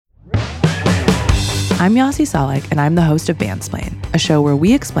I'm Yasi Salek, and I'm the host of Bandsplain, a show where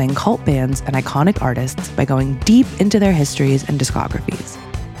we explain cult bands and iconic artists by going deep into their histories and discographies.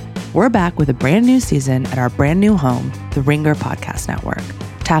 We're back with a brand new season at our brand new home, the Ringer Podcast Network,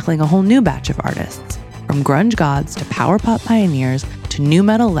 tackling a whole new batch of artists, from grunge gods to power pop pioneers to nu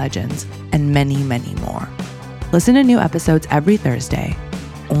metal legends, and many, many more. Listen to new episodes every Thursday,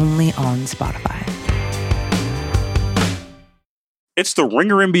 only on Spotify. It's the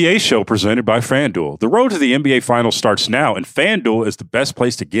Ringer NBA show presented by FanDuel. The road to the NBA Finals starts now, and FanDuel is the best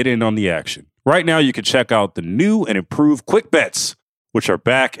place to get in on the action. Right now, you can check out the new and improved Quick Bets, which are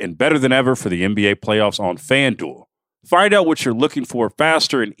back and better than ever for the NBA playoffs on FanDuel. Find out what you're looking for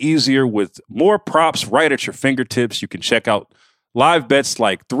faster and easier with more props right at your fingertips. You can check out live bets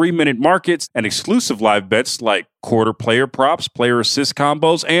like 3-minute markets and exclusive live bets like quarter player props, player assist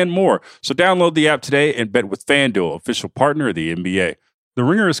combos, and more. So download the app today and bet with FanDuel, official partner of the NBA. The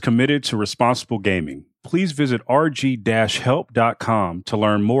Ringer is committed to responsible gaming. Please visit rg-help.com to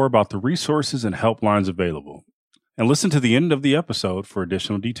learn more about the resources and helplines available. And listen to the end of the episode for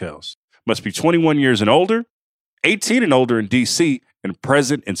additional details. Must be 21 years and older, 18 and older in D.C., and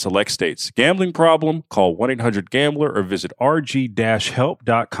present in select states. Gambling problem? Call 1-800-GAMBLER or visit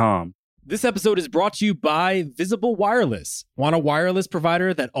rg-help.com. This episode is brought to you by Visible Wireless. Want a wireless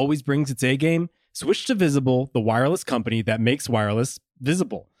provider that always brings its A game? Switch to Visible, the wireless company that makes wireless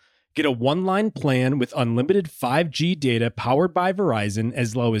visible. Get a one-line plan with unlimited 5G data powered by Verizon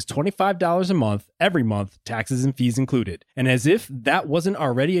as low as $25 a month, every month, taxes and fees included. And as if that wasn't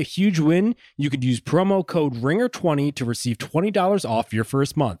already a huge win, you could use promo code RINGER20 to receive $20 off your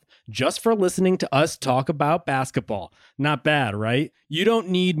first month, just for listening to us talk about basketball. Not bad, right? You don't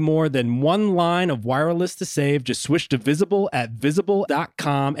need more than one line of wireless to save. Just switch to Visible at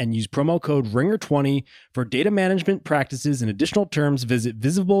visible.com and use promo code RINGER20 for data management practices and additional terms. Visit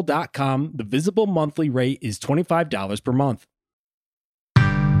visible.com. The Visible monthly rate is $25 per month.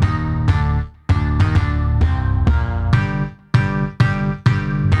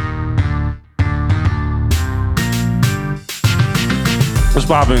 What's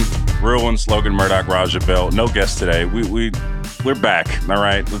poppin'? Real Ones, Logan Murdoch, Raja Bell. No guests today. We're back. All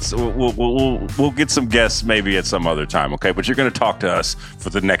right. We'll get some guests maybe at some other time. Okay, but you're gonna talk to us for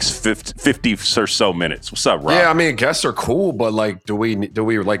the next 50 or so minutes. What's up, Rob? Yeah, I mean, guests are cool, but like, do we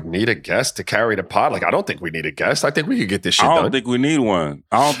like need a guest to carry the pod? Like, I don't think we need a guest. I think we could get this shit done. I don't think we need one.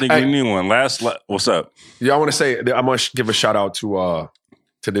 We need one. What's up? Yeah, I want to say I'm gonna give a shout out to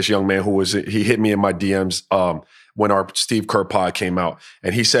this young man who he hit me in my DMs when our Steve Kerr pod came out,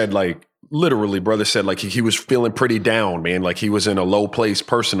 and he said, like, literally, brother said, like, he was feeling pretty down, man. Like, he was in a low place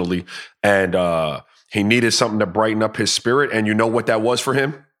personally, and he needed something to brighten up his spirit. And you know what that was for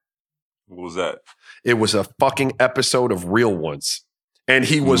him? What was that? It was a fucking episode of Real Ones. And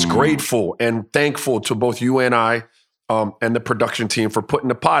he was grateful and thankful to both you and I and the production team for putting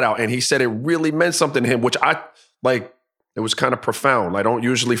the pod out. And he said it really meant something to him, which I, like, it was kind of profound. I don't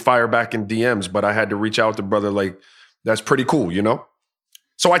usually fire back in DMs, but I had to reach out to brother. Like, that's pretty cool, you know?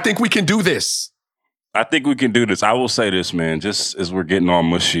 So I think we can do this. I think we can do this. I will say this, man, just as we're getting all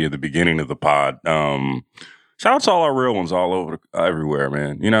mushy at the beginning of the pod. Shout out to all our Real Ones all over, everywhere,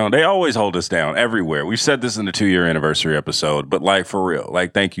 man. You know, they always hold us down everywhere. We've said this in the 2-year anniversary episode, but like, for real,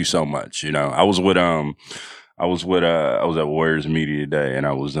 like, thank you so much. You know, I was at Warriors Media Day, and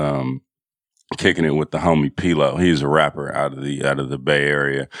I was kicking it with the homie Pilo. He's a rapper out of the Bay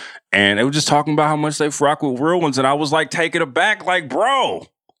Area, and they were just talking about how much they rock with Real Ones, and I was like taken aback, like, bro,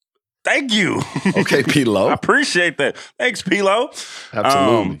 thank you. Okay, Pilo. I appreciate that. Thanks, Pilo.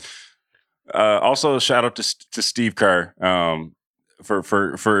 Absolutely. Also, shout out to Steve Kerr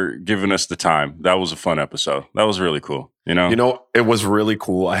for giving us the time. That was a fun episode. That was really cool. You know, it was really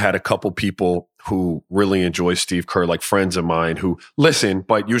cool. I had a couple people who really enjoy Steve Kerr, like friends of mine who listen,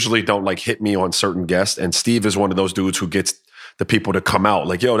 but usually don't like hit me on certain guests. And Steve is one of those dudes who gets the people to come out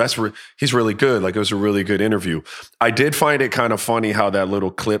like, yo, he's really good. Like, it was a really good interview. I did find it kind of funny how that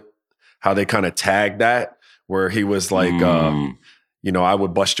little clip, how they kind of tagged that, where he was like, you know, I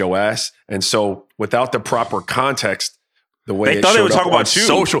would bust your ass. And so without the proper context, the way they thought they were talking about you.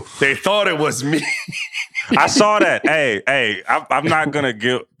 Social, they thought it was me. I saw that. Hey, I'm not going to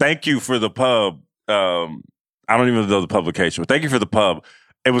give, thank you for the pub. I don't even know the publication, but thank you for the pub.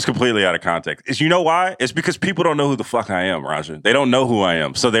 It was completely out of context. You know why? It's because people don't know who the fuck I am, Raja. They don't know who I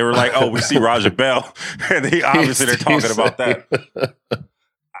am. So they were like, oh, we see Raja Bell. And obviously they're talking about that.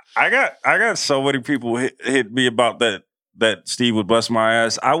 I got so many people hit me about that Steve would bust my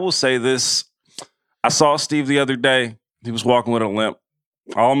ass. I will say this. I saw Steve the other day. He was walking with a limp.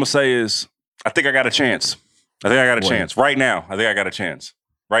 All I'm going to say is, I think I got a chance. Right now. I think I got a chance.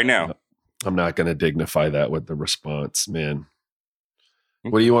 Right now. I'm not going to dignify that with the response, man.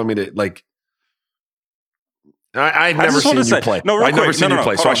 What do you want me to like? I've never seen you play. No, real I've quick. never seen you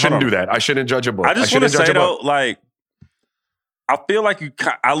play, so I shouldn't do that. I shouldn't judge a book. I just want to say though, like, I feel like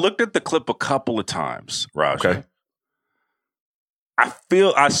I looked at the clip a couple of times, Roger. Okay.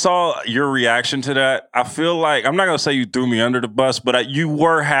 I saw your reaction to that. I feel like, I'm not going to say you threw me under the bus, but you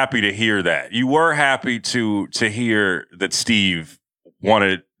were happy to hear that. You were happy to hear that Steve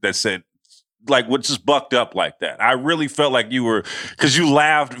said, like, what just bucked up like that. I really felt like you were, because you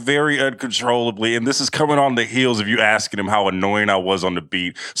laughed very uncontrollably, and this is coming on the heels of you asking him how annoying I was on the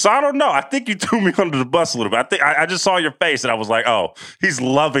beat. So I don't know. I think you threw me under the bus a little bit. I just saw your face, and I was like, oh, he's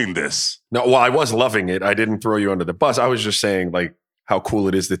loving this. No, well, I was loving it. I didn't throw you under the bus. I was just saying, like, how cool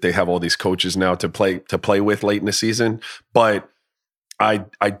it is that they have all these coaches now to play with late in the season. But I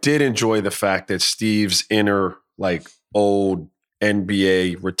did enjoy the fact that Steve's inner, like, old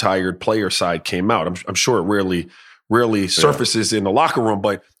NBA retired player side came out. I'm sure it rarely surfaces in the locker room,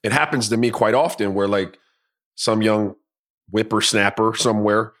 but it happens to me quite often where, like, some young whippersnapper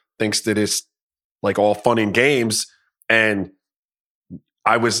somewhere thinks that it's like all fun and games. And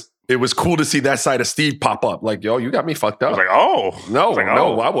it was cool to see that side of Steve pop up. Like, yo, you got me fucked up. I was like, oh.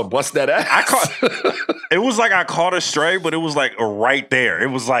 No, I would bust that ass. It was like I caught a stray, but it was like right there. It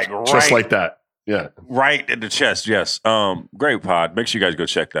was like right. Just like that. Yeah. Right in the chest, yes. Great pod. Make sure you guys go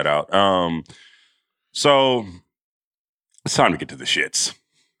check that out. So it's time to get to the shits.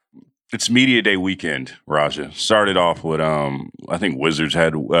 It's Media Day weekend, Raja. Started off with, I think Wizards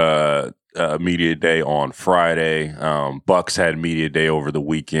had Media Day on Friday. Bucks had Media Day over the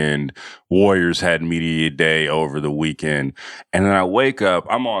weekend. Warriors had Media Day over the weekend. And then I wake up,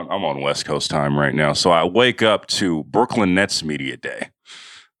 I'm on West Coast time right now, so I wake up to Brooklyn Nets Media Day.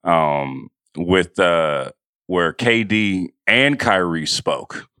 With where KD and Kyrie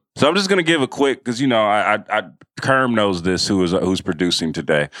spoke. So I'm just going to give a quick, because, you know, Kerm knows this, who's producing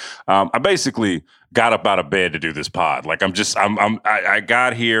today. I basically got up out of bed to do this pod. Like, I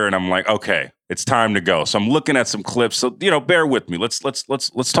got here and I'm like, okay, it's time to go. So I'm looking at some clips. So, you know, bear with me. Let's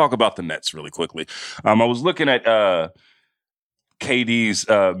talk about the Nets really quickly. I was looking at KD's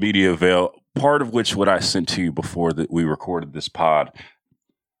media avail, part of which what I sent to you before that we recorded this pod,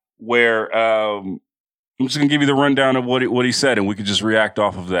 where I'm just going to give you the rundown of what he said, and we can just react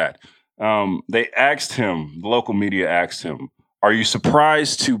off of that. They asked him, the local media asked him, are you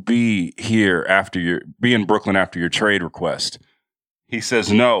surprised to be here be in Brooklyn after your trade request? He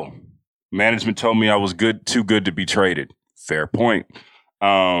says, no. Management told me I was too good to be traded. Fair point.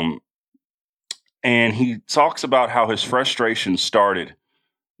 And he talks about how his frustration started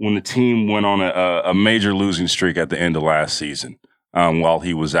when the team went on a major losing streak at the end of last season while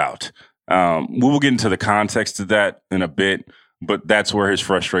he was out. We will get into the context of that in a bit, but that's where his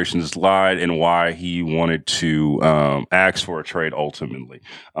frustrations lied and why he wanted to ask for a trade ultimately.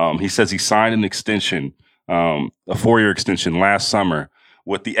 He says he signed an extension, a 4-year extension last summer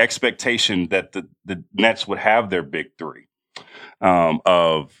with the expectation that the Nets would have their big three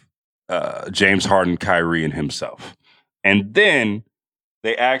of James Harden, Kyrie, and himself. And then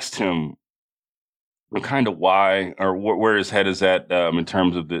they asked him kind of why or where his head is at in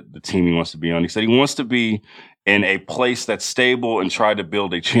terms of the team he wants to be on. He said he wants to be in a place that's stable and try to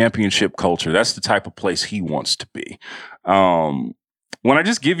build a championship culture. That's the type of place he wants to be. When I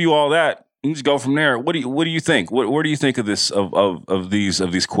just give you all that, you just go from there. What do you think? What do you think of this of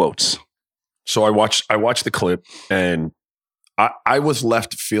these quotes? So I watched the clip, and I was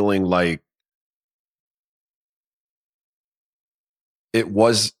left feeling like it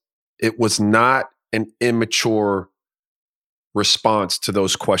was not an immature response to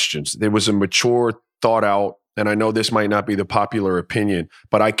those questions. There was a mature, thought out, and I know this might not be the popular opinion,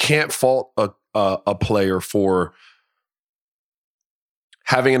 but I can't fault a player for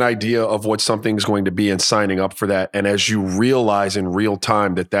having an idea of what something's going to be and signing up for that. And as you realize in real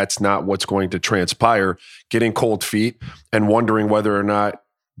time that that's not what's going to transpire, getting cold feet and wondering whether or not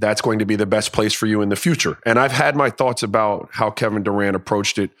that's going to be the best place for you in the future. And I've had my thoughts about how Kevin Durant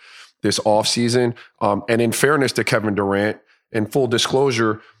approached it this offseason. And in fairness to Kevin Durant, in full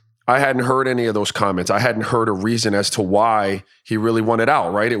disclosure, I hadn't heard any of those comments. I hadn't heard a reason as to why he really wanted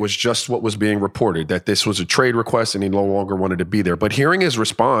out, right? It was just what was being reported, that this was a trade request and he no longer wanted to be there. But hearing his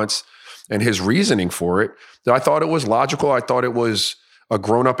response and his reasoning for it, I thought it was logical. I thought it was a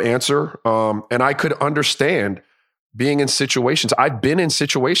grown-up answer. And I could understand being in situations. I've been in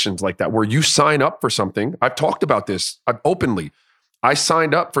situations like that where you sign up for something. I've talked about this openly. I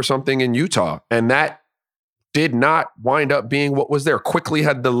signed up for something in Utah, and that did not wind up being what was there. Quickly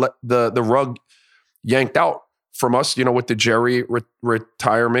had the rug yanked out from us, with the Jerry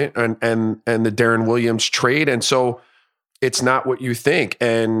retirement and the Darren Williams trade. And so it's not what you think.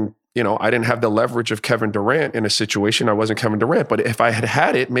 And, I didn't have the leverage of Kevin Durant in a situation. I wasn't Kevin Durant, but if I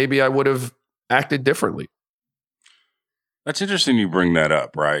had it, maybe I would have acted differently. That's interesting you bring that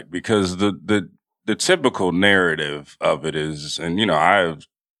up, right? Because the typical narrative of it is, and, I've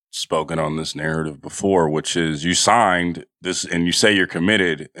spoken on this narrative before, which is you signed this and you say you're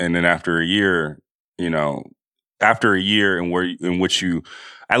committed. And then after a year, in which you,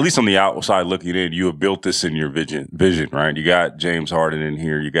 at least on the outside looking in, you have built this in your vision, right? You got James Harden in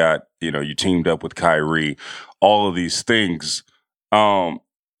here. You got, you teamed up with Kyrie, all of these things. I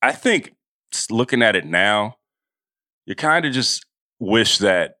think looking at it now, you kind of just wish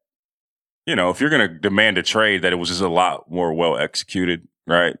that, if you're going to demand a trade, that it was just a lot more well executed,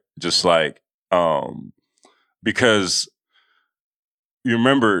 right? Just like, because you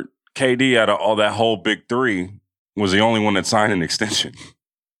remember KD out of all that whole big three was the only one that signed an extension.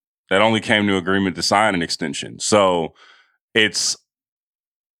 That only came to agreement to sign an extension. So it's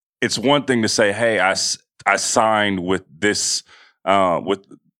one thing to say, hey, I signed with this,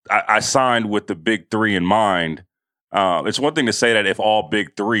 I signed with the big three in mind. It's one thing to say that if all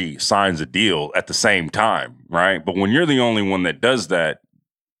big three signs a deal at the same time, right? But when you're the only one that does that,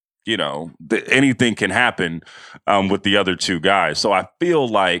 anything can happen with the other two guys. So I feel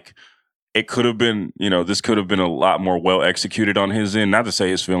like it could have been, this could have been a lot more well executed on his end. Not to say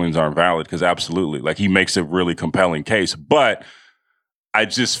his feelings aren't valid, because absolutely, like, he makes a really compelling case. But I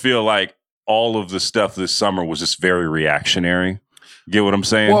just feel like all of the stuff this summer was just very reactionary. Get what I'm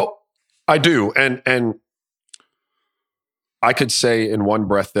saying? Well, I do. And I could say in one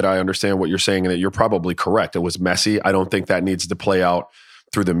breath that I understand what you're saying and that you're probably correct. It was messy. I don't think that needs to play out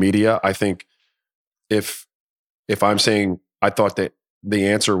through the media. I think if I'm saying I thought that the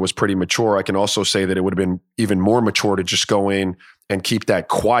answer was pretty mature, I can also say that it would have been even more mature to just go in and keep that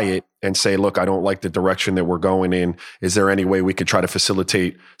quiet and say, look, I don't like the direction that we're going in. Is there any way we could try to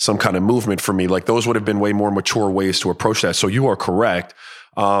facilitate some kind of movement for me? Like, those would have been way more mature ways to approach that. So you are correct.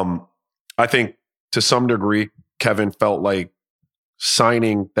 I think to some degree, Kevin felt like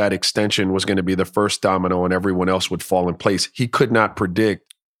signing that extension was going to be the first domino and everyone else would fall in place. He could not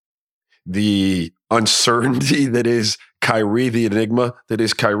predict the uncertainty that is Kyrie, the enigma that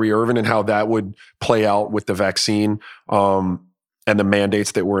is Kyrie Irving, and how that would play out with the vaccine and the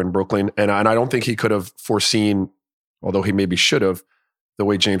mandates that were in Brooklyn. And I don't think he could have foreseen, although he maybe should have, the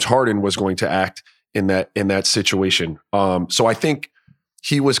way James Harden was going to act in that situation. So I think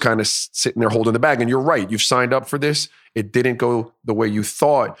he was kind of sitting there holding the bag. And you're right, you've signed up for this. It didn't go the way you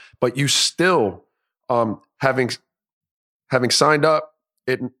thought, but you still, having signed up,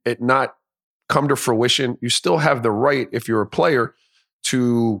 it not come to fruition, you still have the right, if you're a player,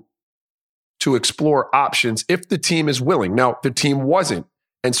 to explore options if the team is willing. Now, the team wasn't.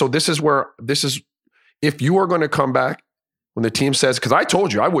 And so this is if you are going to come back when the team says, because I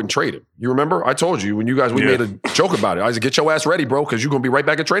told you I wouldn't trade him. You remember? I told you when we made a joke about it. I said, get your ass ready, bro, because you're going to be right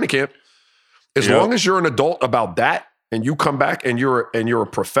back at training camp. As long as you're an adult about that and you come back and you're a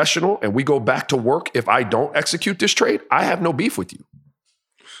professional and we go back to work, if I don't execute this trade, I have no beef with you.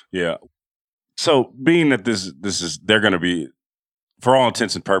 Yeah. So being that they're going to be, for all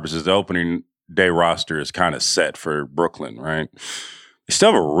intents and purposes, the opening day roster is kind of set for Brooklyn, right? They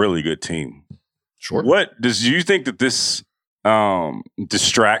still have a really good team. Sure. Do you think that this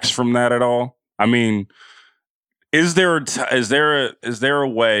distracts from that at all? I mean, is there a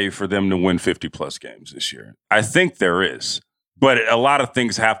way for them to win 50 plus games this year? I think there is, but a lot of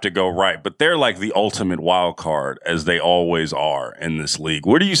things have to go right. But they're like the ultimate wild card, as they always are in this league.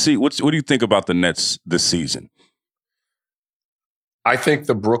 What do you see? What do you think about the Nets this season? I think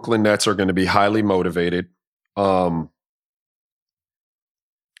the Brooklyn Nets are going to be highly motivated. I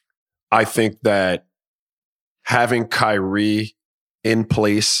think that having Kyrie in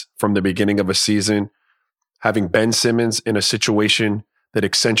place from the beginning of a season, having Ben Simmons in a situation that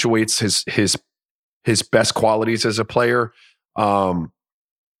accentuates his best qualities as a player,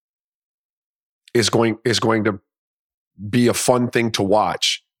 is going to be a fun thing to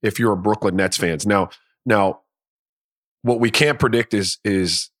watch if you're a Brooklyn Nets fans. Now, what we can't predict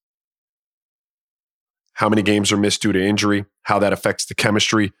is how many games are missed due to injury, how that affects the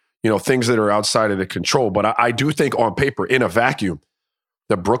chemistry, things that are outside of the control. But I do think on paper, in a vacuum,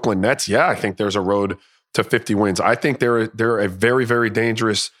 the Brooklyn Nets, I think there's a road to 50 wins. I think they're a very, very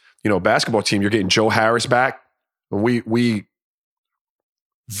dangerous, basketball team. You're getting Joe Harris back. We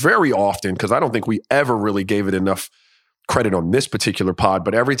very often, because I don't think we ever really gave it enough credit on this particular pod,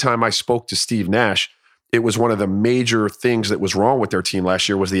 but every time I spoke to Steve Nash, it was one of the major things that was wrong with their team last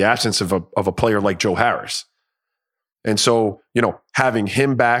year was the absence of a player like Joe Harris. And so, having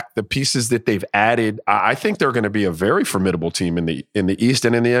him back, the pieces that they've added, I think they're going to be a very formidable team in the East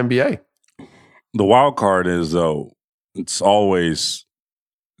and in the NBA. The wild card is, though, it's always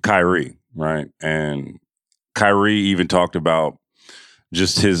Kyrie, right? And Kyrie even talked about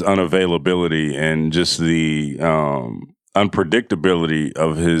just his unavailability and just the unpredictability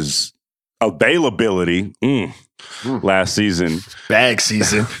of his availability last season. Bag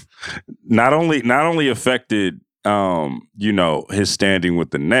season. Not only affected his standing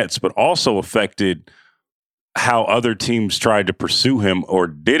with the Nets, but also affected how other teams tried to pursue him or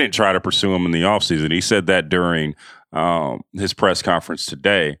didn't try to pursue him in the offseason. He said that during his press conference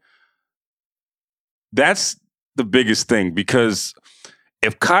today. That's the biggest thing, because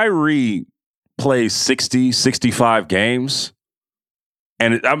if Kyrie plays 60, 65 games,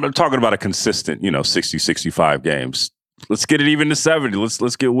 and I'm talking about a consistent, 60, 65 games. Let's get it even to 70.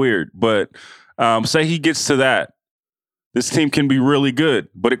 Let's get weird. But say he gets to that, this team can be really good.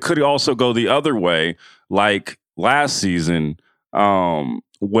 But it could also go the other way, like last season,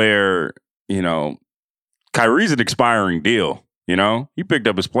 where, Kyrie's an expiring deal. He picked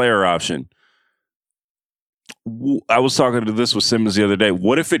up his player option. I was talking to this with Simmons the other day.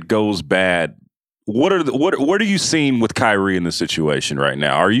 What if it goes bad? What are you seeing with Kyrie in the situation right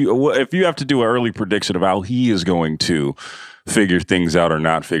now? If you have to do an early prediction of how he is going to figure things out or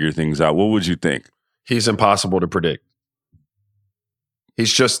not figure things out, what would you think? He's impossible to predict.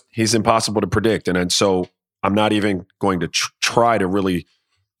 He's impossible to predict. And so I'm not even going to try to really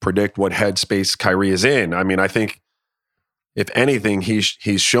predict what headspace Kyrie is in. I mean, I think if anything, he's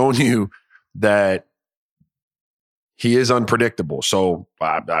shown you that he is unpredictable. So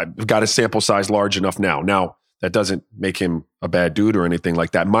I've got a sample size large enough now. Now, that doesn't make him a bad dude or anything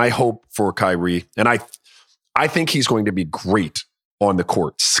like that. My hope for Kyrie, and I think he's going to be great on the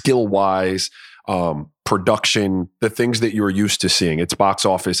court, skill-wise, production, the things that you're used to seeing. It's box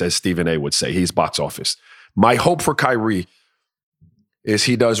office, as Stephen A. would say. He's box office. My hope for Kyrie is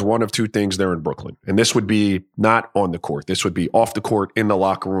he does one of two things there in Brooklyn. And this would be not on the court. This would be off the court, in the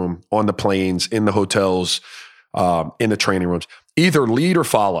locker room, on the planes, in the hotels, in the training rooms. Either lead or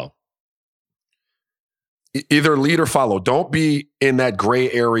follow. Don't be in that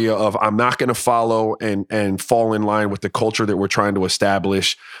gray area of I'm not going to follow and fall in line with the culture that we're trying to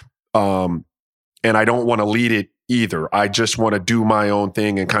establish. And I don't want to lead it either. I just want to do my own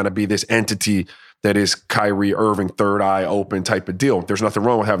thing and kind of be this entity that is Kyrie Irving, third eye open type of deal. There's nothing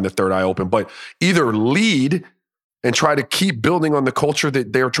wrong with having the third eye open, but either lead and try to keep building on the culture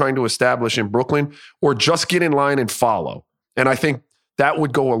that they're trying to establish in Brooklyn, or just get in line and follow. And I think that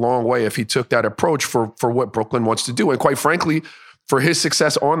would go a long way if he took that approach for what Brooklyn wants to do. And quite frankly, for his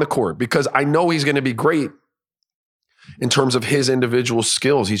success on the court, because I know he's going to be great in terms of his individual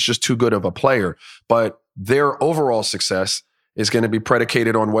skills. He's just too good of a player. But their overall success is going to be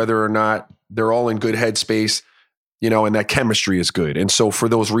predicated on whether or not they're all in good headspace, and that chemistry is good. And so for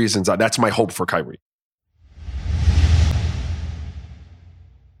those reasons, that's my hope for Kyrie.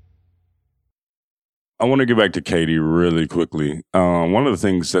 I want to get back to KD really quickly. One of the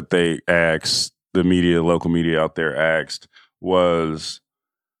things that they asked, the media, local media out there asked, was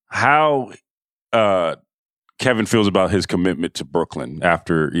how Kevin feels about his commitment to Brooklyn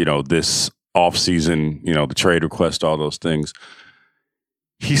after, this offseason, the trade request, all those things.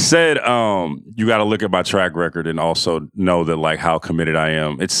 He said, you got to look at my track record and also know that, like, how committed I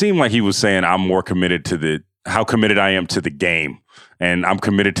am. It seemed like he was saying I'm more committed to how committed I am to the game, and I'm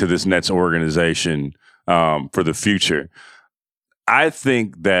committed to this Nets organization for the future. I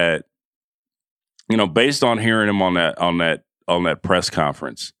think that, based on hearing him on that press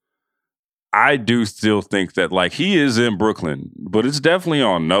conference, I do still think that, like, he is in Brooklyn, but it's definitely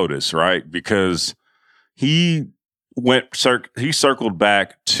on notice, right? Because he circled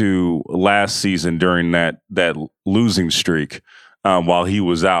back to last season during that losing streak while he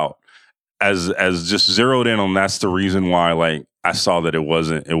was out, as just zeroed in on that's the reason why, like, I saw that it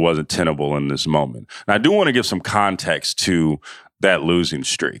wasn't tenable in this moment. And I do want to give some context to that losing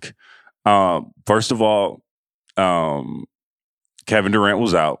streak. First of all, Kevin Durant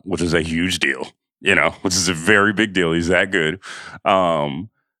was out, which is a huge deal, which is a very big deal. He's that good.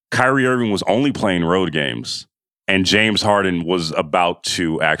 Kyrie Irving was only playing road games, and James Harden was about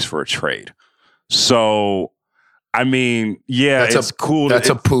to ask for a trade. So, I mean, yeah, it's cool. That's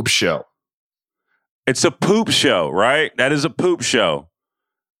a poop show. It's a poop show, right? That is a poop show.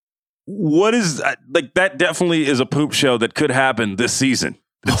 What is like that? Definitely is a poop show that could happen this season.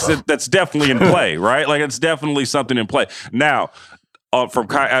 That's definitely in play, right? Like, it's definitely something in play. Now,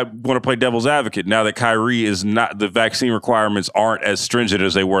 I want to play devil's advocate. Now that Kyrie is not, the vaccine requirements aren't as stringent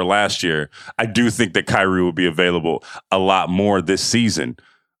as they were last year. I do think that Kyrie will be available a lot more this season.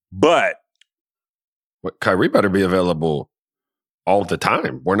 But Kyrie better be available all the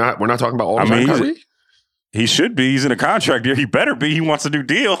time. We're not talking about all the time. Kyrie? He should be. He's in a contract year. He better be. He wants a new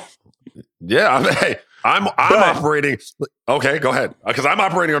deal. Yeah, I'm operating. Okay, go ahead. Because I'm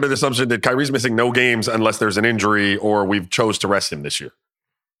operating under the assumption that Kyrie's missing no games unless there's an injury or we've chose to rest him this year.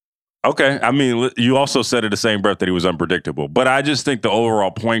 Okay. I mean, you also said in the same breath that he was unpredictable. But I just think the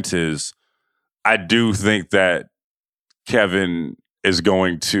overall point is I do think that Kevin is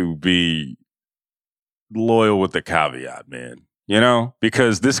going to be loyal with the caveat, man. You know,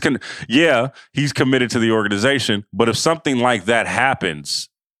 because he's committed to the organization. But if something like that happens,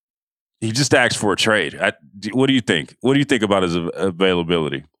 he just asked for a trade. What do you think? What do you think about his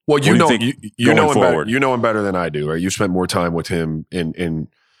availability? Well, you know him better than I do, right? You spent more time with him in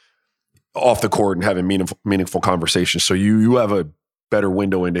off the court and having meaningful conversations. So you have a better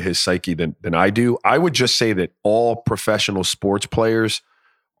window into his psyche than I do. I would just say that all professional sports players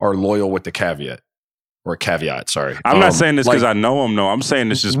are loyal with the caveat. Or a caveat, sorry. I'm not saying this because I know him. No, I'm saying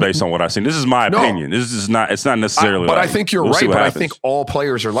this just based on what I've seen. This is my opinion. This is not. It's not necessarily. But I think you're right. But I think all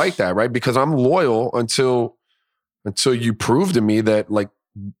players are like that, right? Because I'm loyal until you prove to me that like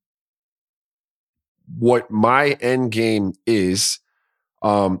what my end game is,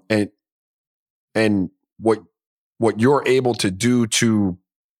 and what you're able to do to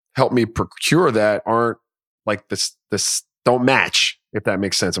help me procure that aren't like this don't match. If that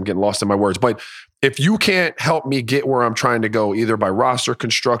makes sense. I'm getting lost in my words, but if you can't help me get where I'm trying to go, either by roster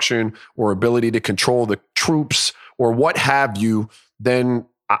construction or ability to control the troops or what have you, then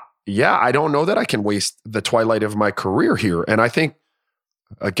I don't know that I can waste the twilight of my career here. And I think,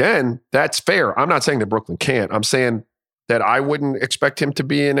 again, that's fair. I'm not saying that Brooklyn can't. I'm saying that I wouldn't expect him to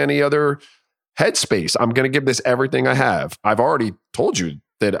be in any other headspace. I'm going to give this everything I have. I've already told you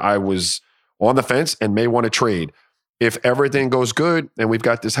that I was on the fence and may want to trade. If everything goes good and we've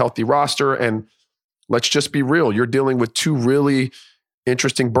got this healthy roster, and let's just be real, you're dealing with two really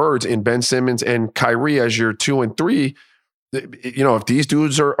interesting birds in Ben Simmons and Kyrie as your 2 and 3. You know, if these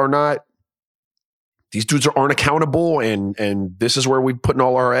dudes aren't accountable, and this is where we're putting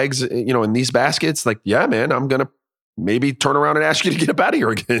all our eggs, you know, in these baskets. Like, yeah, man, I'm gonna maybe turn around and ask you to get up out of here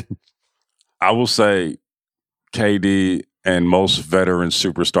again. I will say, KD and most veteran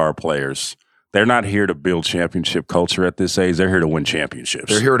superstar players, they're not here to build championship culture at this age. They're here to win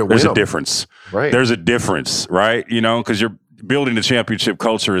championships. They're here to win. There's a difference. Right. There's a difference, right? You know, because you're building the championship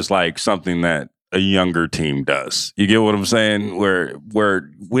culture is like something that a younger team does. You get what I'm saying? Where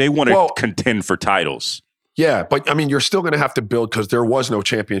they want to contend for titles. Yeah, but I mean, you're still going to have to build because there was no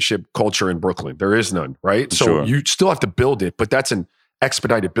championship culture in Brooklyn. There is none, right? So you still have to build it, but that's an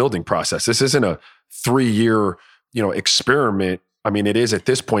expedited building process. This isn't a 3-year, experiment. I mean, it is at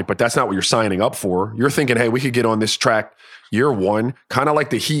this point, but that's not what you're signing up for. You're thinking, hey, we could get on this track year one, kind of like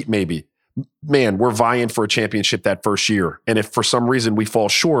the Heat maybe. Man, we're vying for a championship that first year. And if for some reason we fall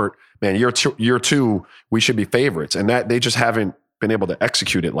short, man, year two, we should be favorites. And that they just haven't been able to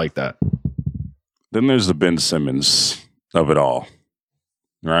execute it like that. Then there's the Ben Simmons of it all,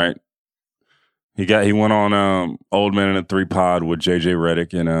 right? He went on Old Man in a 3 pod with JJ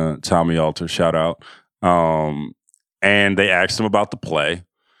Redick and Tommy Alter, shout out. And they asked him about the play.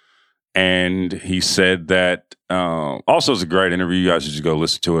 And he said that, also it's a great interview. You guys should just go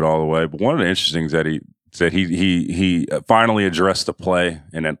listen to it all the way. But one of the interesting things that he said, he finally addressed the play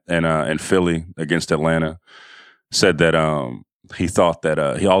in Philly against Atlanta. Said that he thought that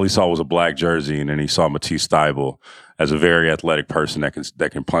all he saw was a black jersey, and then he saw Matisse Thybulle as a very athletic person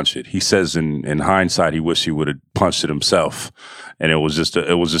that can punch it. He says in hindsight, he wished he would have punched it himself, and it was just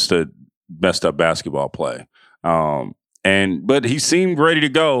a messed up basketball play. But he seemed ready to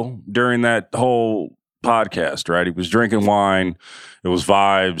go during that whole podcast, right? He was drinking wine. It was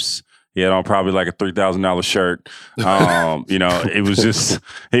vibes. He had on probably like a $3,000 shirt.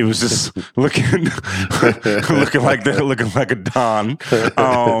 He was just looking like a Don.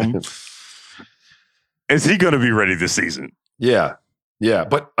 Is he going to be ready this season? Yeah. Yeah.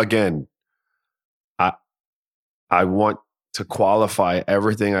 But again, I want to qualify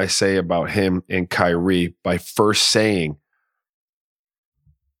everything I say about him and Kyrie by first saying,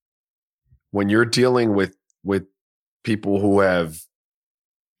 when you're dealing with people who have,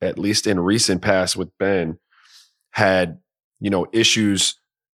 at least in recent past with Ben, had, issues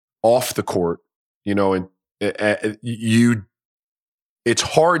off the court, and it's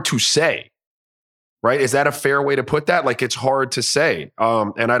hard to say, right? Is that a fair way to put that? Like, it's hard to say.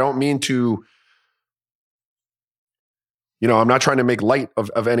 And I don't mean to I'm not trying to make light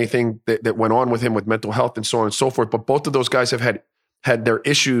of anything that went on with him with mental health and so on and so forth, but both of those guys have had their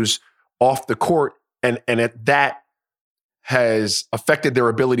issues off the court, and that has affected their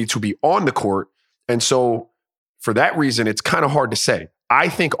ability to be on the court. And so for that reason, it's kind of hard to say. I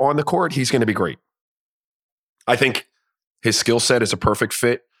think on the court, he's going to be great. I think his skill set is a perfect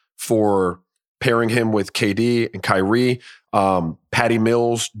fit for pairing him with KD and Kyrie, Patty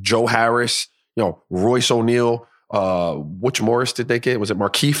Mills, Joe Harris, Royce O'Neal, which Morris did they get? Was it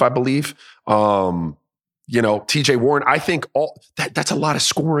Markieff, I believe? TJ Warren. I think that's a lot of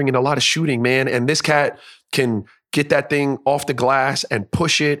scoring and a lot of shooting, man. And this cat can get that thing off the glass and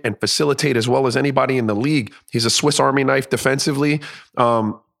push it and facilitate as well as anybody in the league. He's a Swiss Army knife defensively.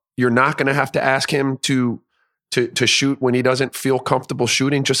 You're not going to have to ask him to shoot when he doesn't feel comfortable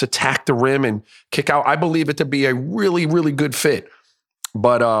shooting. Just attack the rim and kick out. I believe it to be a really, really good fit.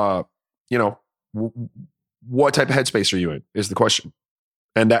 But, what type of headspace are you in is the question.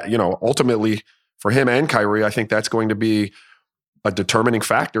 And that, ultimately for him and Kyrie, I think that's going to be a determining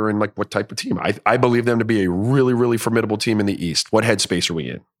factor in like what type of team. I believe them to be a really, really formidable team in the East. What headspace are we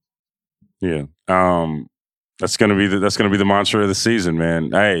in? Yeah. That's going to be the mantra of the season,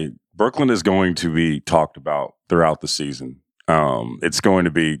 man. Hey, Brooklyn is going to be talked about throughout the season. It's going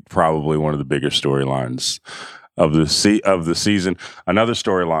to be probably one of the bigger storylines of the season. Another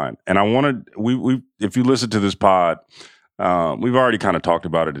storyline, and I wanted we if you listen to this pod, we've already kind of talked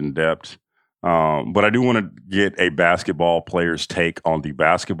about it in depth. But I do want to get a basketball player's take on the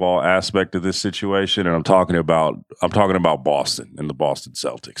basketball aspect of this situation, and I'm talking about Boston and the Boston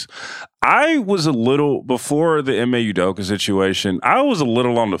Celtics. I was a little before the Ime Udoka situation. I was a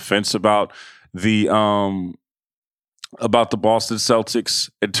little on the fence about the Boston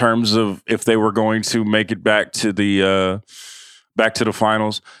Celtics in terms of if they were going to make it back to the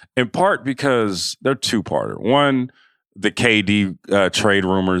finals. In part because they're two-parter. One, the KD trade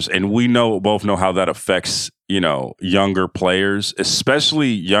rumors, and we both know how that affects younger players, especially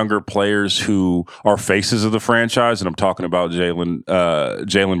younger players who are faces of the franchise. And I'm talking about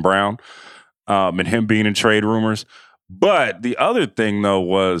Jaylen Brown and him being in trade rumors. But the other thing though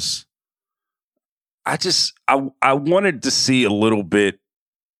was I wanted to see a little bit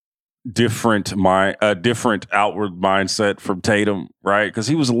different outward mindset from Tatum, right? Because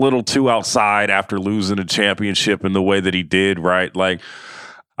he was a little too outside after losing a championship in the way that he did, right? Like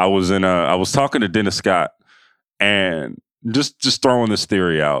I was talking to Dennis Scott and just throwing this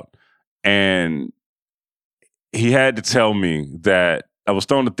theory out, and he had to tell me that I was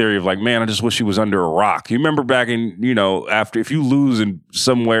throwing the theory of like, man, I just wish he was under a rock. You remember back in, after if you lose in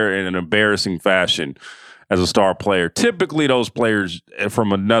somewhere in an embarrassing fashion as a star player, typically those players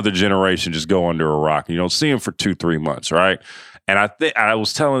from another generation just go under a rock. You don't see them for 2-3 months, right? And I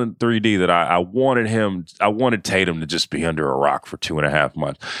was telling 3D that I wanted Tatum to just be under a rock for 2.5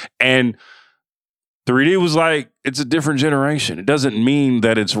 months. And 3D was like, it's a different generation. It doesn't mean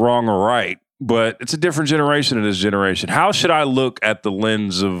that it's wrong or right, but it's a different generation in this generation. How should I look at the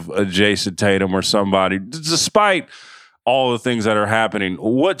lens of a Jason Tatum or somebody, despite all the things that are happening?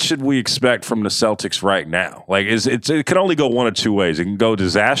 What should we expect from the Celtics right now? Like, it can only go one of two ways. It can go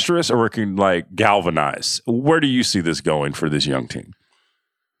disastrous or it can like galvanize. Where do you see this going for this young team?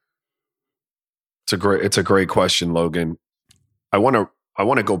 It's a great question, Logan. I want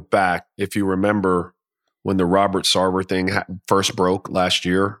to go back. If you remember when the Robert Sarver thing first broke last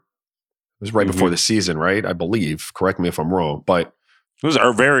year, it was right before the season, right? I believe. Correct me if I'm wrong, but it was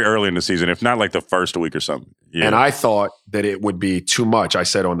very early in the season, if not like the first week or something. Yeah. And I thought that it would be too much, I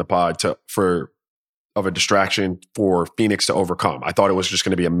said on the pod, of a distraction for Phoenix to overcome. I thought it was just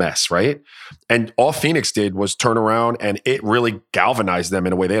going to be a mess, right? And all Phoenix did was turn around, and it really galvanized them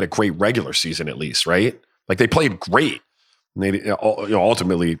in a way. They had a great regular season, at least, right? Like they played great. And they,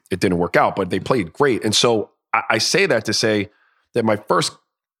 ultimately, it didn't work out, but they played great. And so I say that to say that my first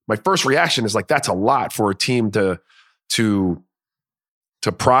reaction is like, that's a lot for a team to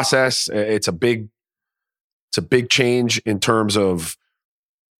process. It's a big change in terms of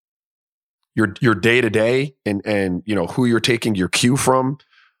your day to day and who you're taking your cue from.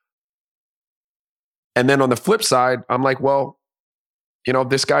 And then on the flip side, I'm like, well,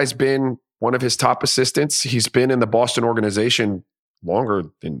 this guy's been one of his top assistants. He's been in the Boston organization longer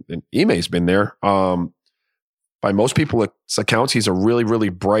than Ime's been there. By most people's accounts, he's a really, really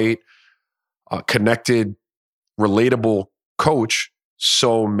bright, connected, relatable coach.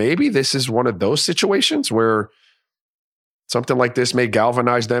 So maybe this is one of those situations where something like this may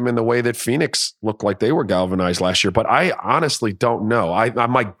galvanize them in the way that Phoenix looked like they were galvanized last year. But I honestly don't know.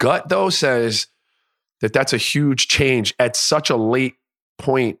 My gut, though, says that that's a huge change at such a late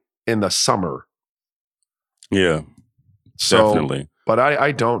point in the summer. Yeah. So, Definitely. But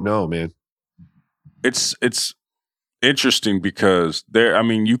I don't know, man. It's interesting because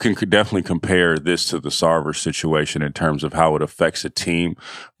you can definitely compare this to the Sarver situation in terms of how it affects a team,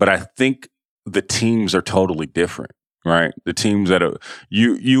 but I think the teams are totally different, right? The teams that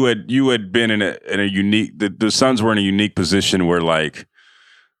you had been in a unique, the Suns were in a unique position where like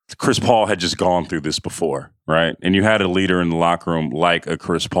Chris Paul had just gone through this before, right? And you had a leader in the locker room like a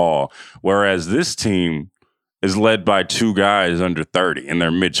Chris Paul, whereas this team is led by two guys under 30 in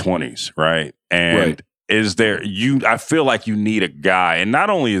their mid-20s, right? And I feel like you need a guy. And not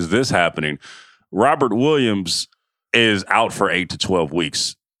only is this happening, Robert Williams is out for 8 to 12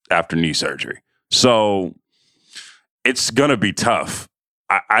 weeks after knee surgery. So it's going to be tough.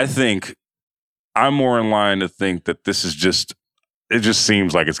 I think I'm more in line to think that this is it just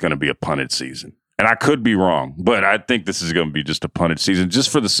seems like it's going to be a punted season. And I could be wrong, but I think this is going to be just a punted season just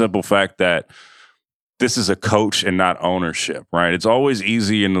for the simple fact that this is a coach and not ownership, right? It's always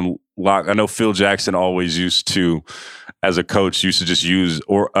easy in the lock. I know Phil Jackson always as a coach, used to just use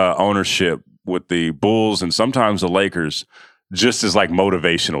ownership with the Bulls and sometimes the Lakers just as like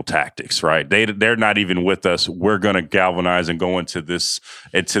motivational tactics, right? They're not even with us. We're going to galvanize and go into this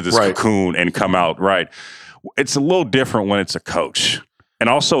cocoon and come out, right? It's a little different when it's a coach. And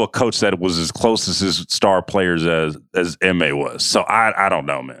also a coach that was as close as his star players as M.A. was. So I don't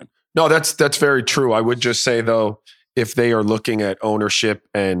know, man. No, that's very true. I would just say though, if they are looking at ownership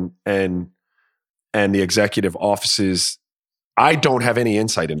and the executive offices, I don't have any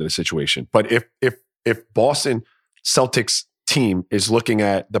insight into the situation. But if Boston Celtics team is looking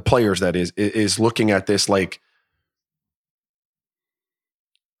at the players, that is looking at this like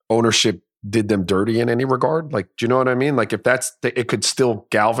ownership did them dirty in any regard, like, do you know what I mean? Like if it could still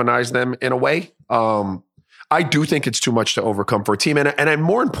galvanize them in a way. I do think it's too much to overcome for a team. And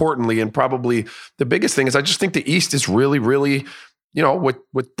more importantly, and probably the biggest thing is I just think the East is really, really,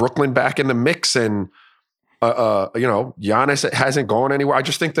 with Brooklyn back in the mix and, Giannis hasn't gone anywhere. I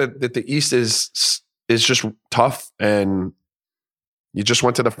just think that the East is just tough. And you just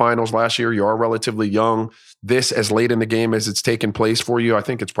went to the finals last year. You are relatively young. This as late in the game as it's taken place for you, I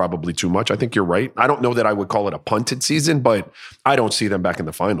think it's probably too much. I think you're right. I don't know that I would call it a punted season, but I don't see them back in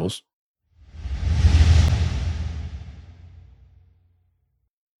the finals.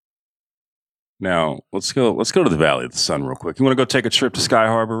 Now, let's go to the Valley of the Sun real quick. You want to go take a trip to Sky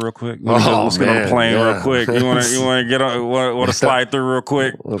Harbor real quick? Let's get on a plane real quick. You want to slide through real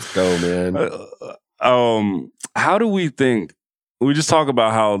quick? Let's go, man. How do we think? We just talk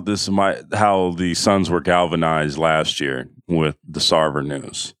about how the Suns were galvanized last year with the Sarver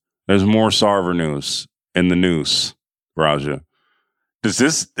news. There's more Sarver news in the news, Raja. Is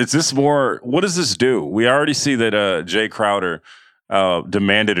this more? What does this do? We already see that Jay Crowder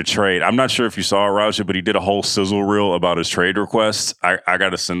demanded a trade. I'm not sure if you saw it, Raja, but he did a whole sizzle reel about his trade requests. I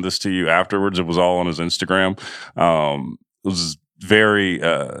got to send this to you afterwards. It was all on his Instagram. It was very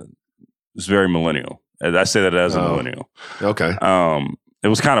millennial. I say that as a millennial. Okay. It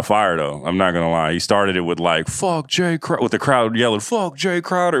was kind of fire though. I'm not gonna lie. He started it with like "fuck Jay Crowder" with the crowd yelling "fuck Jay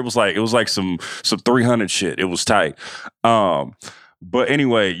Crowder." It was like some 300 shit. It was tight. But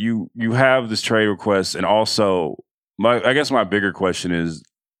anyway, you have this trade request, and also I guess my bigger question is,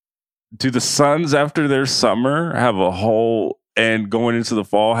 do the Suns after their summer have a hole and going into the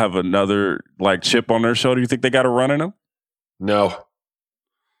fall have another like chip on their shoulder? You think they got a run in them? No.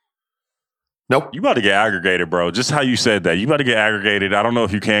 Nope. You about to get aggregated, bro. Just how you said that. You about to get aggregated. I don't know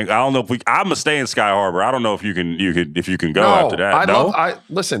if you can. I don't know if I'm gonna stay in Sky Harbor. I don't know if you can go after that.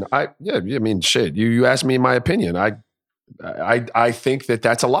 Listen. I mean, shit. You asked me my opinion. I think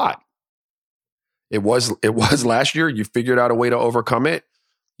that's a lot. It was last year. You figured out a way to overcome it.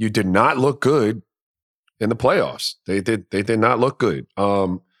 You did not look good in the playoffs. They did not look good.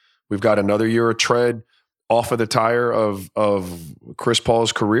 We've got another year of tread off of the tire of Chris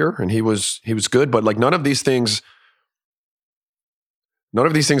Paul's career, and he was good, but like none of these things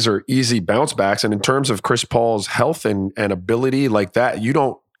are easy bounce backs. And in terms of Chris Paul's health and ability like that, you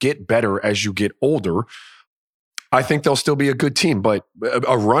don't get better as you get older. I think they'll still be a good team, but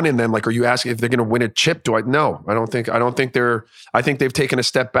a run in them, like, are you asking if they're going to win a chip? No, I don't think I think they've taken a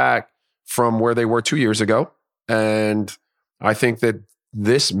step back from where they were 2 years ago. And I think that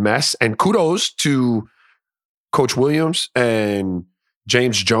this mess, and kudos to Coach Williams and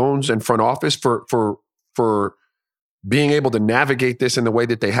James Jones and front office for being able to navigate this in the way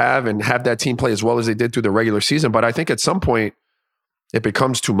that they have and have that team play as well as they did through the regular season. But I think at some point it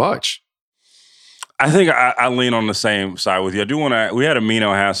becomes too much. I think I lean on the same side with you. I do want to. We had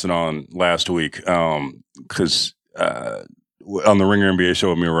Amino Hassan on last week because on the Ringer NBA show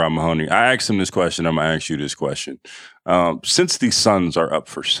with me, Rob Mahoney. I asked him this question. I'm going to ask you this question. Since the Suns are up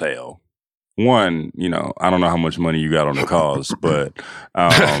for sale, one, I don't know how much money you got on the cause, but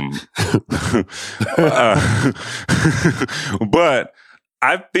but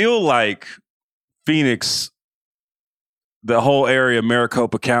I feel like Phoenix, the whole area of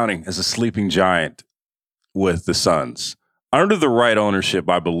Maricopa County, is a sleeping giant with the Suns. Under the right ownership,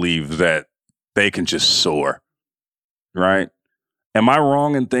 I believe that they can just soar, right? Am I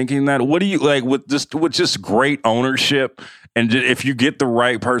wrong in thinking that? What do you like with just great ownership? And if you get the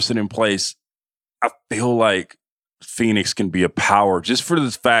right person in place, I feel like Phoenix can be a power just for the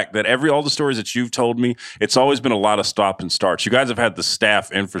fact that all the stories that you've told me, it's always been a lot of stop and starts. You guys have had the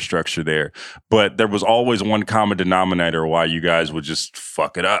staff infrastructure there, but there was always one common denominator why you guys would just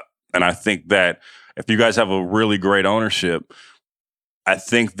fuck it up. And I think that if you guys have a really great ownership, I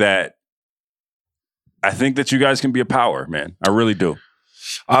think that you guys can be a power, man. I really do.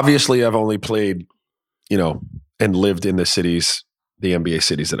 Obviously, I've only played, and lived in the NBA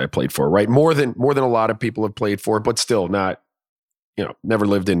cities that I played for, right? More than a lot of people have played for, but still not, never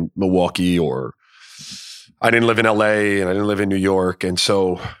lived in Milwaukee, or I didn't live in LA and I didn't live in New York. And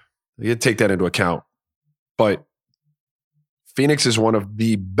so you take that into account. But Phoenix is one of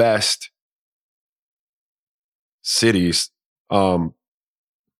the best cities when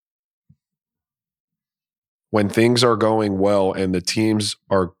things are going well and the teams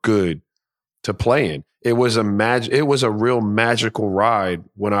are good to play in. It was a real magical ride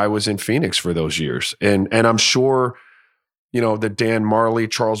when I was in Phoenix for those years. And I'm sure, the Dan Marley,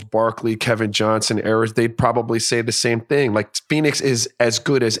 Charles Barkley, Kevin Johnson eras, they'd probably say the same thing. Like, Phoenix is as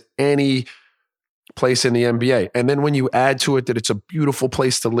good as any place in the NBA. And then when you add to it that it's a beautiful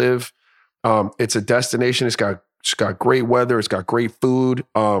place to live, it's a destination. It's got great weather. It's got great food.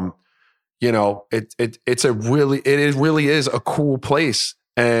 It really is a cool place.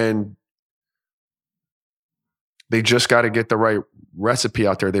 And they just got to get the right recipe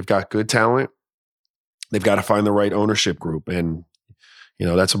out there. They've got good talent. They've got to find the right ownership group. And,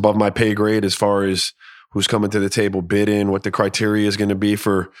 that's above my pay grade as far as who's coming to the table, bidding, what the criteria is going to be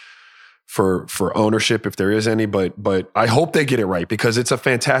for ownership, if there is any. But I hope they get it right, because it's a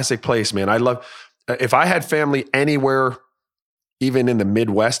fantastic place, man. If I had family anywhere, even in the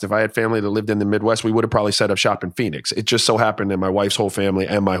Midwest, if I had family that lived in the Midwest, we would have probably set up shop in Phoenix. It just so happened that my wife's whole family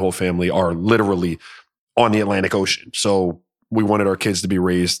and my whole family are literally on the Atlantic Ocean. So we wanted our kids to be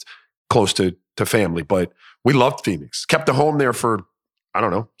raised close to family, but we loved Phoenix. Kept a home there for,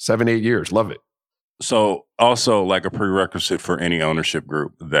 7-8 years. Love it. So also, like, a prerequisite for any ownership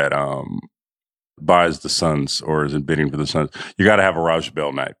group that buys the Suns or is bidding for the Suns, you got to have a Raj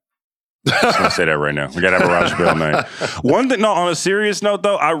Bell night. I'm just going to say that right now. We got to have a Raj Bell night. One thing, on a serious note,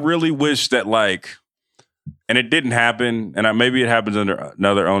 though, I really wish that, and it didn't happen, and maybe it happens under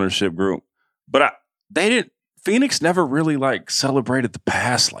another ownership group, but Phoenix never really, celebrated the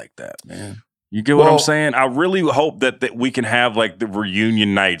past like that, man. You get what I'm saying? I really hope that we can have, the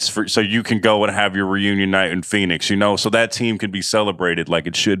reunion nights so you can go and have your reunion night in Phoenix, so that team can be celebrated like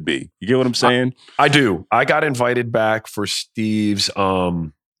it should be. You get what I'm saying? I do. I got invited back for Steve's,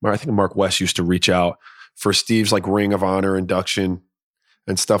 I think Mark West used to reach out for Steve's Ring of Honor induction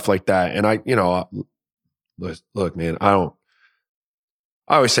and stuff like that. And I look, man, I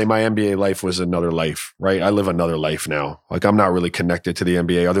always say my NBA life was another life, right? I live another life now. I'm not really connected to the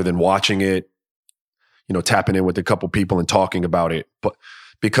NBA other than watching it, tapping in with a couple people and talking about it. But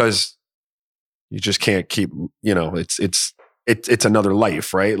because you just can't keep, it's another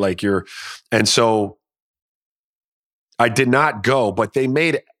life, right? And so I did not go, but they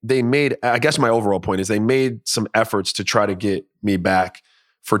made, I guess my overall point is they made some efforts to try to get me back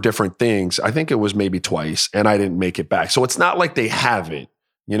for different things. I think it was maybe twice, and I didn't make it back. So it's not like they haven't,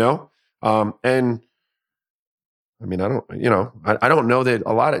 and I mean, I don't know that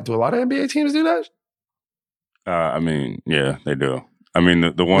do a lot of NBA teams do that? Yeah, they do. I mean,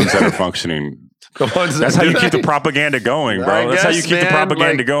 the ones that are functioning, that's how you keep the propaganda going, bro. That's how you keep the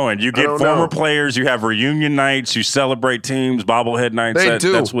propaganda going. You get former players, you have reunion nights, you celebrate teams, bobblehead nights. They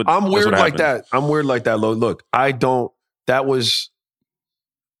do. I'm weird like that. I'm weird like that. Look, that was,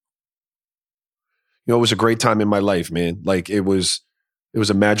 it was a great time in my life, man. It was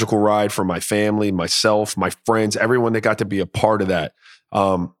a magical ride for my family, myself, my friends, everyone that got to be a part of that.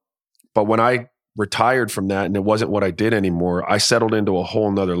 But when I retired from that and it wasn't what I did anymore, I settled into a whole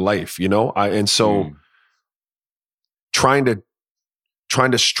nother life, trying to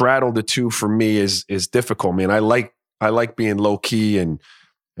straddle the two for me is difficult, man. I like being low key and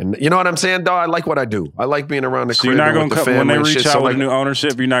you know what I'm saying, dog? I like what I do. I like being around the crib. You're not gonna come when they reach out with new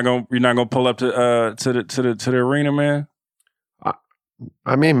ownership. You're not gonna pull up to the arena, man.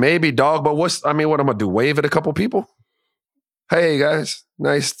 I mean, maybe, dog, but what I'm going to do? Wave at a couple people? Hey, guys.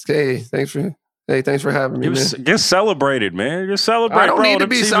 Nice. Hey, thanks for having me, man. Get celebrated, man. Get celebrated. I don't need to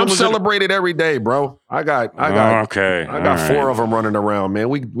be. I'm celebrated every day, bro. I got 4 of them running around, man.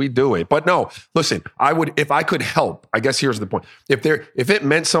 We do it. But no, listen, I would, if I could help, I guess here's the point. If it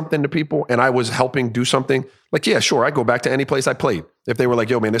meant something to people and I was helping do something, like, yeah, sure, I'd go back to any place I played. If they were like,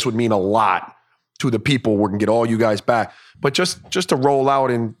 yo, man, this would mean a lot to the people, we can get all you guys back. But just to roll out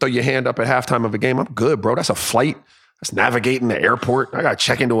and throw your hand up at halftime of a game, I'm good, bro. That's a flight. That's navigating the airport. I got to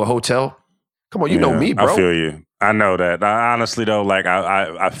check into a hotel. Come on, you know me, bro. I feel you. I know that. Honestly, though, like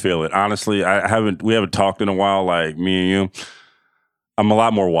I feel it. Honestly, we haven't talked in a while, like me and you. I'm a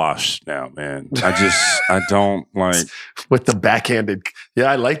lot more washed now, man. I don't like with the backhanded. Yeah,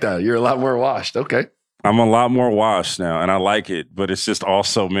 I like that. You're a lot more washed. Okay. I'm a lot more washed now, and I like it. But it's just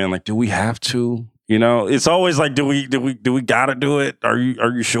also, man, like, do we have to? You know, it's always like, do we gotta do it? Are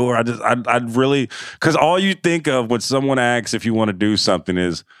you sure? I'd really, because all you think of when someone asks if you want to do something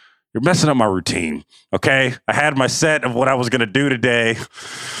is, you're messing up my routine. Okay, I had my set of what I was gonna do today,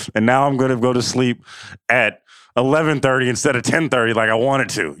 and now I'm gonna go to sleep at 11:30 instead of 10:30, like I wanted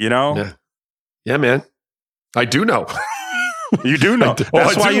to. You know? Yeah, man. I do know. You do know.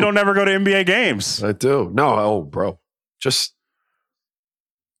 That's why you don't never go to NBA games. I do. No, bro. Just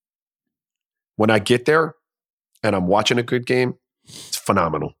when I get there and I'm watching a good game, it's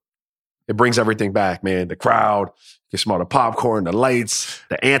phenomenal. It brings everything back, man. The crowd, you smell the popcorn, the lights,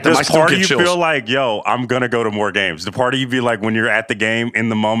 the anthem. This part you feel like, yo, I'm going to go to more games. The part you be like, when you're at the game, in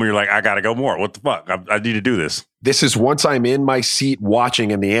the moment, you're like, I got to go more. What the fuck? I need to do this. This is once I'm in my seat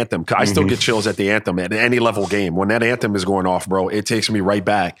watching in the anthem. I still get chills at the anthem at any level game. When that anthem is going off, bro, it takes me right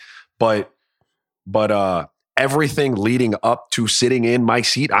back. But everything leading up to sitting in my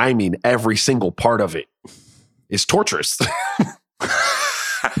seat, I mean, every single part of it is torturous.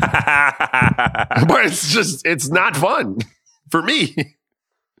 But it's not fun for me.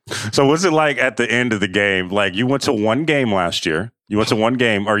 So what's it like at the end of the game? Like, you went to one game last year. You went to one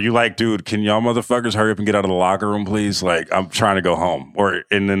game. Are you like, dude, can y'all motherfuckers hurry up and get out of the locker room, please? Like, I'm trying to go home.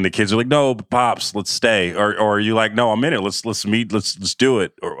 And then the kids are like, no, Pops, let's stay. Or are you like, no, I'm in it. Let's meet. Let's do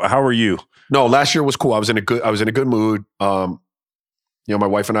it. Or how are you? No, last year was cool. I was in a good mood. You know, my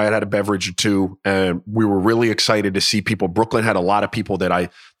wife and I had a beverage or two, and we were really excited to see people. Brooklyn had a lot of people that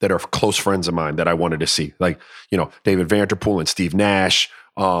are close friends of mine that I wanted to see, like, you know, David Vanterpool and Steve Nash,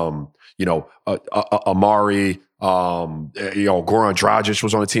 you know, Amari, you know, Goran Dragic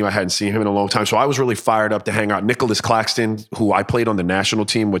was on the team. I hadn't seen him in a long time, so I was really fired up to hang out. Nicholas Claxton, who I played on the national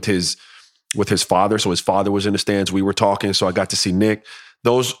team with his father, so his father was in the stands. We were talking, so I got to see Nick.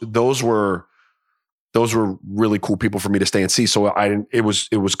 Those were really cool people for me to stay and see. So it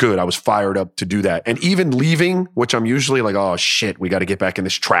was good. I was fired up to do that. And even leaving, which I'm usually like, oh shit, we got to get back in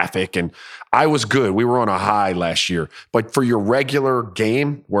this traffic. And I was good. We were on a high last year. But for your regular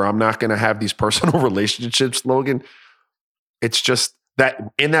game where I'm not going to have these personal relationships, Logan, it's just that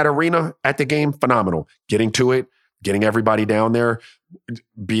in that arena at the game, phenomenal. Getting to it, getting everybody down there,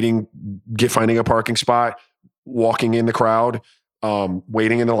 finding a parking spot, walking in the crowd,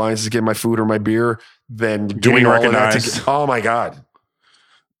 waiting in the lines to get my food or my beer, then getting recognized. Oh my God.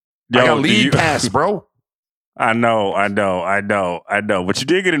 Yo, I got lead pass, bro. I know. But you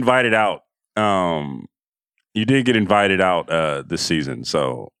did get invited out. You did get invited out this season,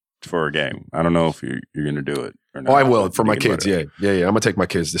 so for a game. I don't know if you're going to do it or not. Oh, I will for my kids. Yeah. I'm going to take my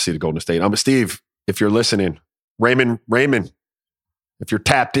kids to see the Golden State. Steve, if you're listening, Raymond, if you're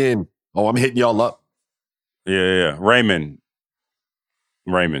tapped in, I'm hitting y'all up. Yeah. Raymond.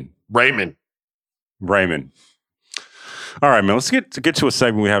 All right, man. Let's get to a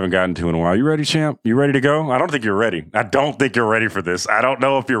segment we haven't gotten to in a while. You ready, champ? You ready to go? I don't think you're ready. I don't think you're ready for this. I don't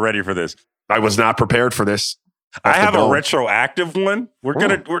know if you're ready for this. I was not prepared for this. I have a retroactive one. We're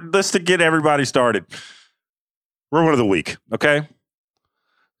let's to get everybody started. Real one of the week, okay?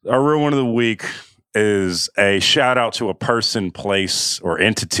 Our real one of the week is a shout out to a person, place, or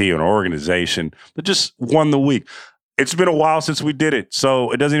entity, or an organization that just won the week. It's been a while since we did it, so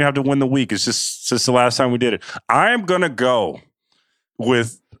it doesn't even have to win the week. It's just since the last time we did it. I am going to go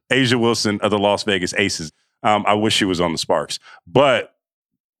with A'ja Wilson of the Las Vegas Aces. I wish she was on the Sparks. But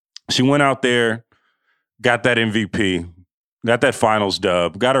she went out there, got that MVP, got that finals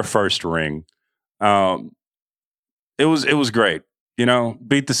dub, got her first ring. It was great. You know,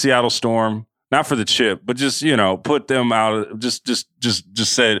 beat the Seattle Storm. Not for the chip, but just, you know, put them out. Just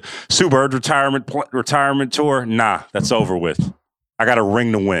said, Sue Bird retirement tour. Nah, that's over with. I got a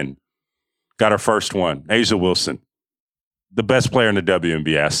ring to win. Got her first one. A'ja Wilson, the best player in the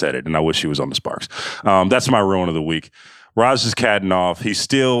WNBA. I said it, and I wish she was on the Sparks. That's my ruin of the week. Raj is catting off. He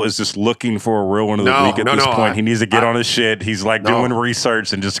still is just looking for a real one of the week at this point. He needs to get on his shit. He's like doing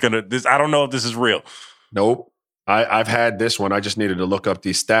research and just gonna. I don't know if this is real. Nope. I've had this one. I just needed to look up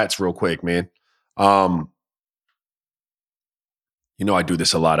these stats real quick, man. I do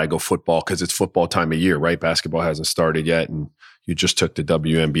this a lot. I go football because it's football time of year, right? Basketball hasn't started yet, and you just took the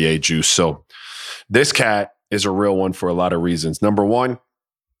WNBA juice. So this cat is a real one for a lot of reasons. Number one,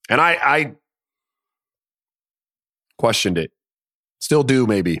 and I questioned it. Still do,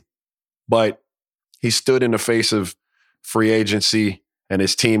 maybe. But he stood in the face of free agency, and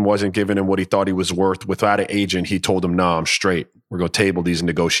his team wasn't giving him what he thought he was worth. Without an agent, he told him, "Nah, I'm straight. We're going to table these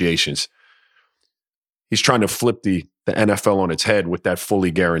negotiations." He's trying to flip the NFL on its head with that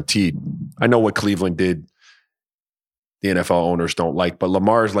fully guaranteed. I know what Cleveland did, the NFL owners don't like, but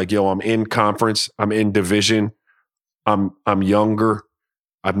Lamar's like, yo, I'm in conference. I'm in division. I'm younger.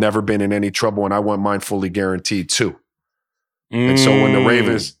 I've never been in any trouble, and I want mine fully guaranteed too. And so when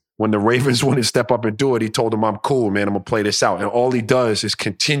the Ravens want to step up and do it, he told them, I'm cool, man. I'm going to play this out. And all he does is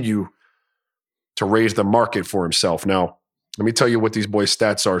continue to raise the market for himself. Now, let me tell you what these boys'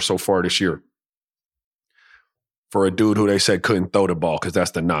 stats are so far this year. For a dude who they said couldn't throw the ball, because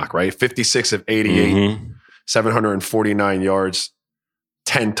that's the knock, right? 56 of 88, 749 yards,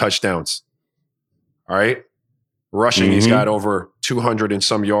 10 touchdowns. All right? Rushing, he's got over 200 and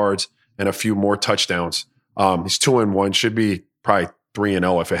some yards and a few more touchdowns. He's 2-1, should be probably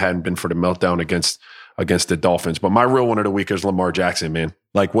 3-0 if it hadn't been for the meltdown against the Dolphins. But my real one of the week is Lamar Jackson, man.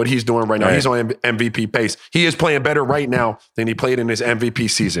 Like what he's doing right now, he's on MVP pace. He is playing better right now than he played in his MVP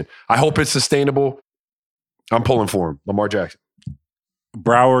season. I hope it's sustainable. I'm pulling for him, Lamar Jackson.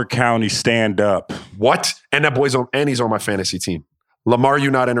 Broward County, stand up. What? And that boy's and he's on my fantasy team. Lamar, you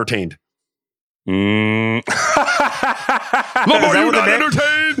not entertained. Lamar, you not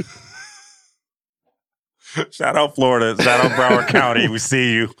entertained. Shout out Florida. Shout out Broward County. We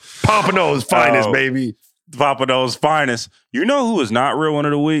see you. Pompano's finest, baby. Pompano's finest. You know who is not real one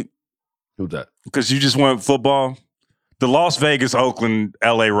of the week? Who's that? Because you just went football. The Las Vegas, Oakland,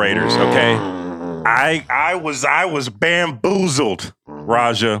 LA Raiders, okay? I was bamboozled,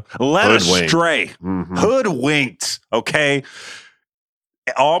 Raja. Led astray. Hoodwinked, okay?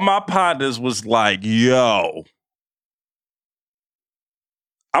 All my partners was like, yo.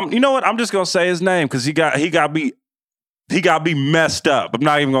 You know what? I'm just gonna say his name because he got me messed up. I'm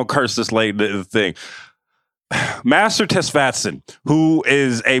not even gonna curse this late thing. Master Tesfatson, who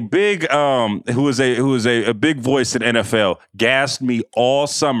is a big big voice in NFL, gassed me all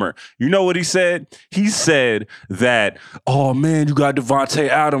summer. You know what he said? He said that, oh man, you got Devontae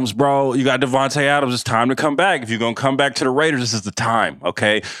Adams, bro. You got Devontae Adams. It's time to come back. If you're gonna come back to the Raiders, this is the time.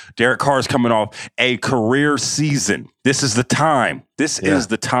 Okay, Derek Carr's coming off a career season. This is the time. This is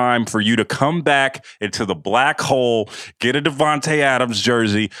the time for you to come back into the black hole, get a Devontae Adams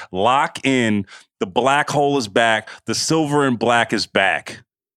jersey, lock in. The black hole is back. The silver and black is back.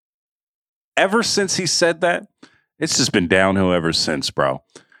 Ever since he said that, it's just been downhill ever since, bro.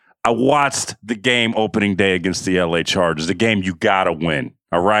 I watched the game opening day against the LA Chargers, the game you gotta win,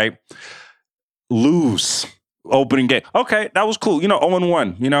 all right? Lose opening game. Okay, that was cool.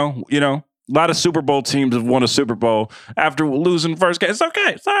 0-1, you know. A lot of Super Bowl teams have won a Super Bowl after losing first game. It's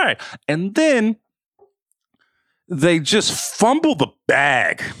okay. It's all right. And then they just fumble the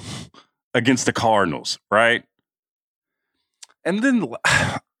bag against the Cardinals, right? And then but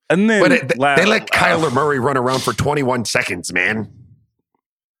they let Kyler Murray run around for 21 seconds, man.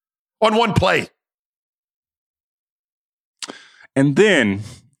 On one play. And then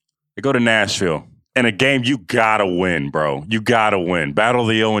they go to Nashville. In a game you gotta win, bro. You gotta win. Battle of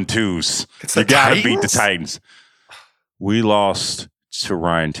the 0-2s. You gotta beat the Titans. We lost to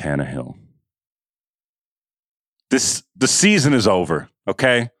Ryan Tannehill. The season is over,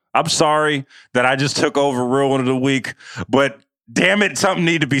 okay? I'm sorry that I just took over Real One of the Week, but damn it, something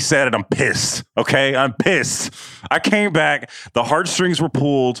need to be said, and I'm pissed, okay? I'm pissed. I came back. The heartstrings were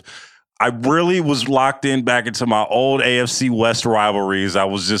pulled. I really was locked in back into my old AFC West rivalries. I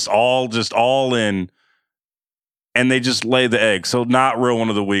was just all in, and they just laid the egg. So not Real One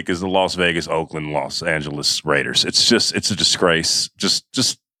of the Week is the Las Vegas, Oakland, Los Angeles Raiders. It's a disgrace. Just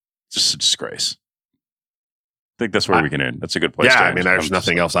a disgrace. I think that's where we can end. That's a good place. Yeah, I mean, there's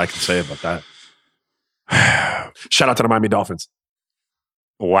nothing else I can say about that. Shout out to the Miami Dolphins.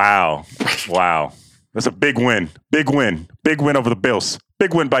 Wow. That's a big win. Big win over the Bills.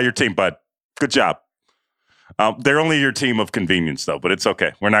 Big win by your team, bud. Good job. They're only your team of convenience, though, but it's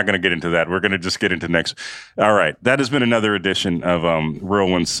okay. We're not going to get into that. We're going to just get into next. All right. That has been another edition of Real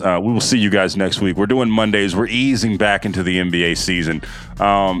Ones. We will see you guys next week. We're doing Mondays. We're easing back into the NBA season.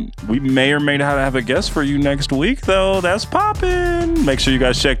 We may or may not have a guest for you next week, though. That's popping. Make sure you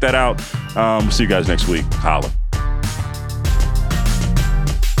guys check that out. See you guys next week. Holla.